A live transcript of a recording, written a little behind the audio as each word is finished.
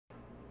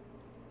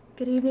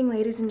Good evening,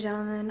 ladies and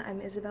gentlemen.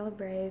 I'm Ysabella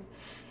Brave,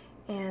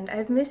 and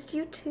I've missed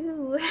you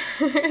too.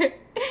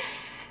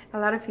 A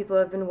lot of people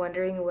have been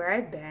wondering where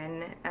I've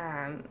been,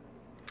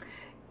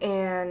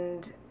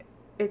 and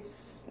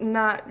it's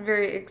not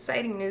very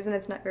exciting news and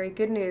it's not very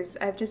good news.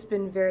 I've just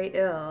been very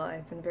ill.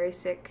 I've been very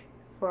sick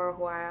for a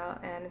while,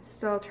 and I'm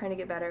still trying to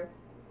get better,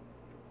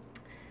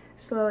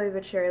 slowly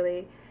but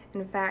surely.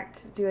 In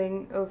fact,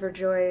 doing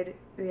Overjoyed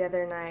the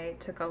other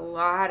night took a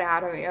lot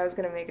out of me. I was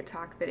going to make a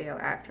talk video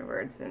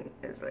afterwards, and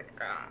it was like,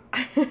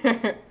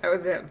 that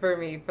was it for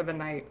me for the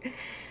night.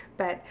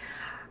 But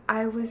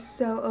I was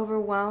so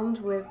overwhelmed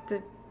with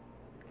the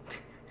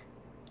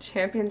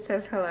champion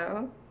says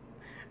hello.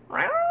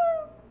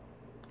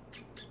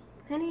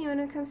 Honey, you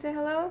want to come say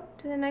hello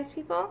to the nice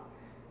people?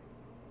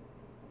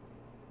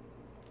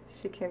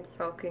 She came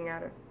sulking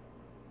out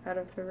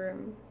of the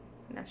room.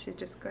 Now she's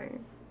just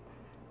going.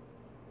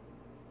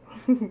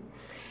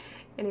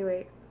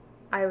 Anyway,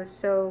 I was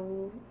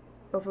so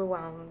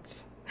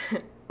overwhelmed.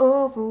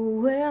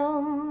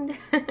 Overwhelmed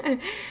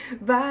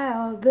by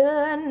all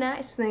the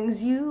nice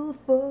things you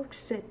folks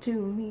said to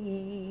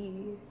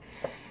me.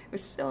 It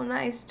was so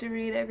nice to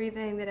read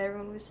everything that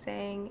everyone was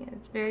saying.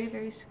 It's very,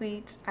 very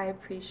sweet. I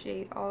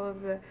appreciate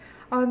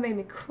it made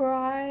me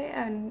cry,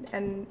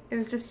 and it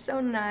was just so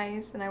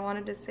nice, and I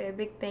wanted to say a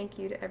big thank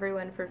you to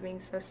everyone for being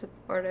so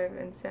supportive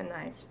and so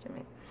nice to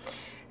me.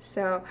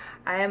 So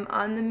I am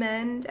on the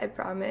mend, I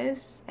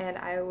promise, and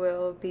I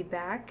will be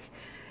back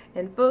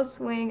in full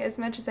swing as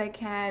much as I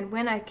can,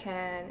 when I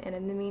can, and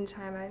in the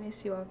meantime, I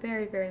miss you all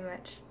very, very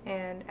much.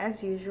 And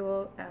as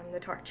usual, the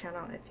talk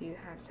channel, if you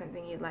have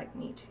something you'd like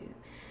me to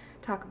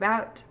talk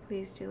about,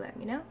 please do let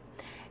me know,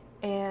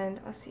 and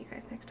I'll see you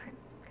guys next time.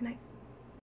 Good night.